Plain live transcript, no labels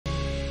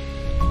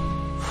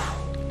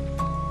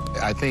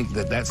I think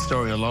that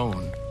story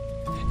alone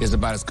is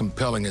about as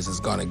compelling as it's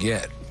gonna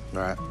get.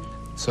 Right.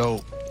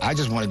 So I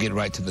just want to get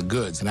right to the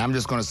goods, and I'm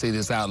just gonna say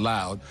this out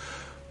loud.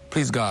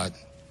 Please, God,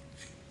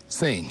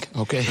 sing,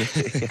 okay?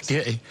 Yes.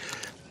 Yeah.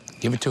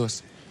 Give it to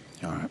us.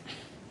 All right.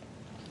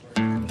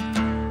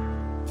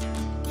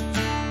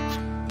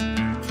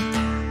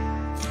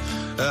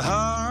 A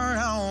heart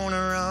on a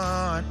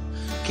run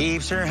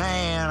keeps her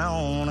hand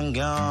on a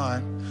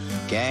gun.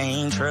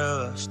 Can't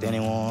trust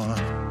anyone.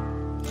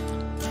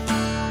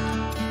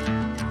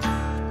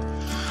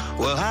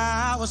 Well,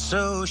 I was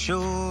so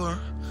sure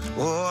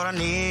what I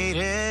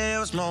needed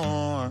was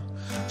more.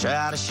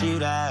 Try to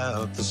shoot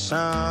out the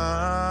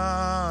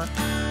sun.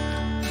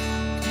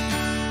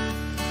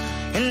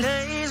 In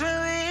days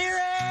when we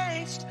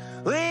raced,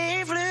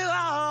 we flew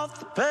off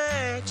the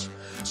page.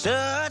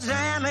 Such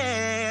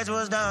damage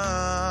was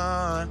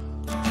done.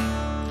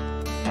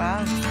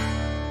 Wow.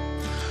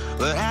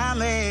 But I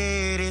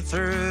made it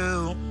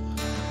through,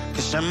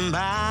 'cause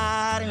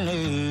somebody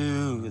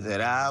knew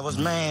that I was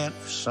meant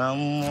for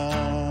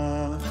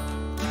someone.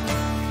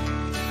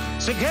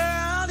 So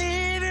girl,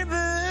 leave your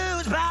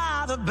boots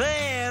by the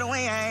bed. We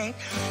ain't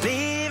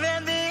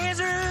leaving this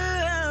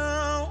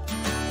room.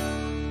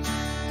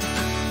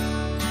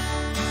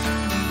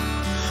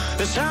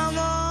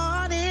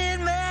 Someone need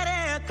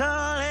medical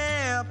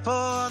help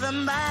for the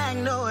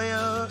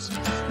magnolias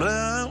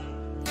bloom.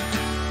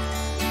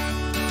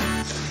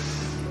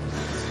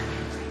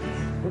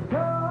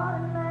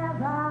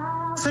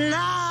 And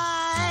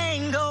I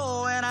ain't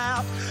going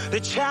out to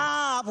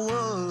chop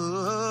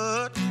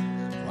wood.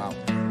 Wow.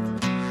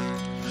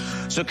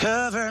 So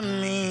cover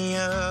me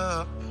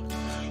up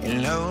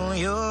and know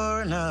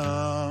you're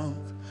enough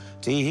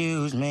to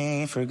use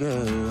me for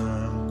good.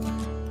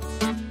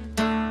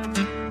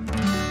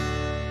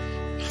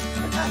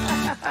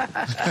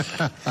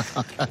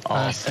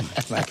 Awesome.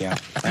 Thank you.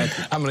 Thank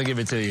you. I'm gonna give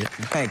it to you.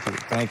 Thank you.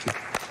 Thank you.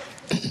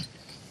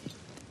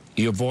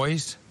 Your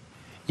voice,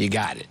 you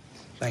got it.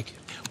 Thank you.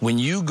 When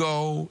you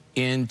go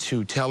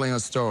into telling a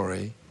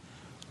story,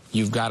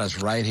 you've got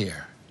us right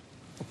here.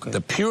 Okay.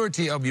 The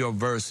purity of your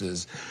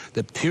verses,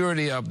 the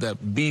purity of the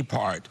B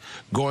part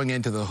going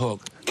into the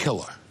hook,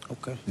 killer.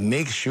 Okay.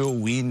 Make sure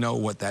we know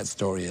what that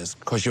story is,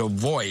 because your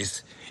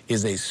voice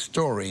is a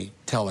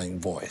storytelling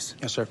voice.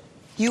 Yes, sir.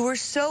 You were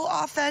so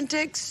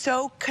authentic,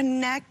 so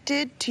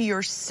connected to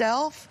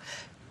yourself,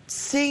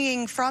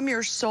 singing from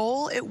your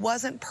soul. It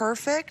wasn't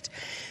perfect,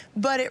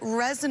 but it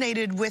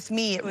resonated with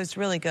me. It was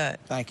really good.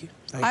 Thank you.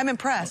 I'm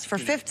impressed. For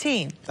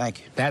 15. Thank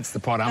you. That's the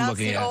part I'm That's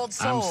looking the at. old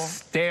soul. I'm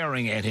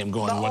staring at him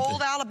going, The what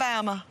old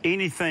Alabama.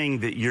 Anything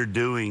that you're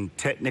doing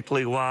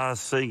technically wise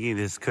singing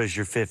is because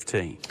you're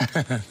 15.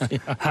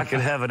 I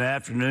could have an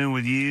afternoon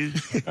with you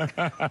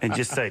and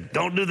just say,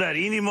 don't do that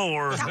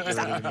anymore.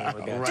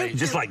 Right.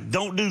 Just like,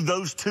 don't do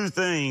those two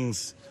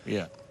things.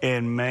 Yeah.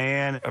 And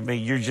man, I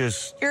mean, you're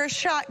just... You're a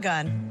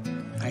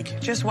shotgun. Thank you.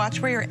 Just watch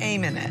where you're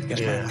aiming it.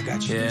 Yes, ma'am. I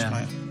got you. Yeah. Yes,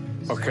 ma'am.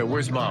 Okay,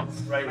 where's Mom?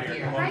 Right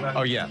here.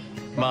 Oh, yeah.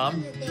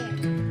 Mom?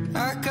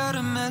 I got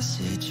a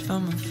message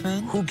from a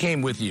friend. Who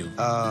came with you?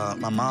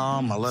 My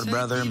mom, my little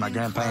brother, my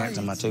grandparents,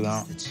 and my two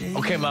aunts.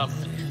 Okay, Mom.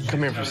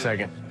 Come here for a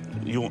second.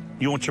 You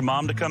want your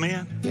mom to come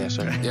in? Yes,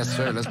 sir. Yes,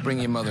 sir. Let's bring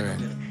your mother in.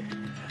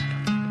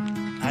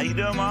 How you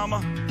doing,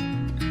 Mama?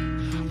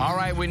 All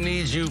right, we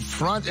need you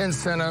front and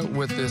center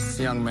with this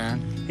young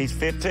man. He's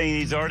 15.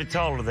 He's already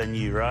taller than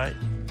you, right?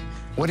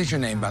 What is your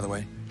name, by the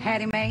way?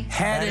 Hattie Mae.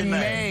 Hattie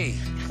Mae.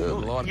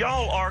 Good Lord.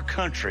 Y'all are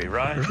country,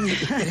 right?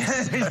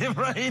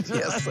 Right?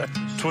 Yes, sir.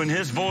 Between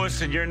his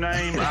voice and your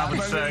name, I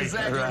would say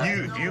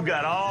Right. you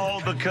got all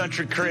the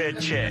country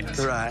cred checked.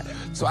 Right.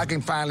 So I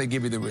can finally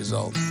give you the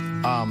results.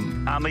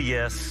 I'm a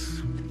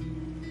yes.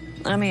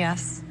 I'm a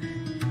yes.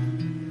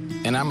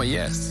 And I'm a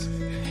yes.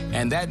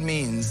 And that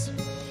means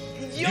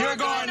you're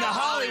going to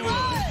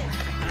Hollywood.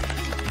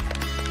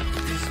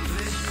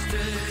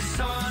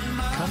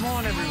 Come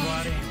on,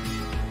 everybody.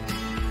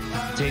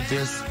 Take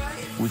this.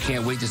 We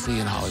can't wait to see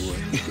you in Hollywood.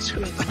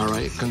 All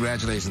right?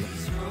 Congratulations.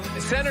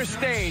 Center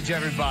stage,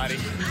 everybody.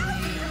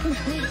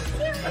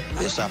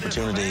 This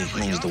opportunity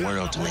means the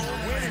world to me.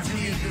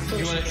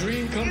 You want a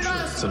dream come true?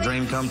 It's a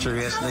dream come true,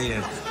 yes, it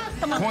is.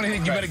 Come on, you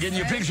better get in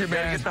your picture,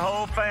 man. Get the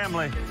whole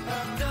family.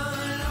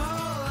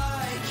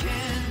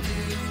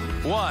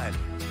 1,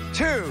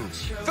 2,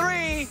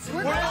 3.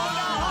 We're going to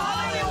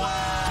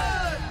Hollywood!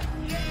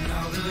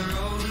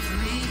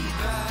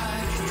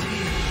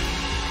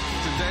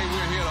 Today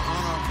we're here to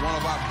honor one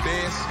of our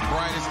best,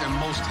 brightest, and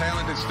most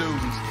talented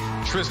students,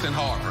 Triston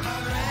Harper.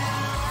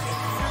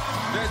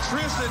 That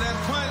Triston has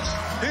punched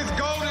his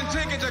golden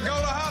ticket to go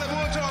to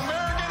Hollywood to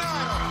American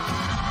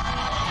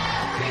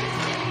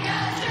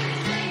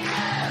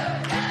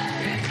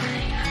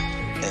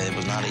Idol. It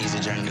was not an easy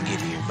journey to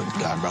get here, but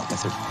God brought me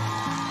through.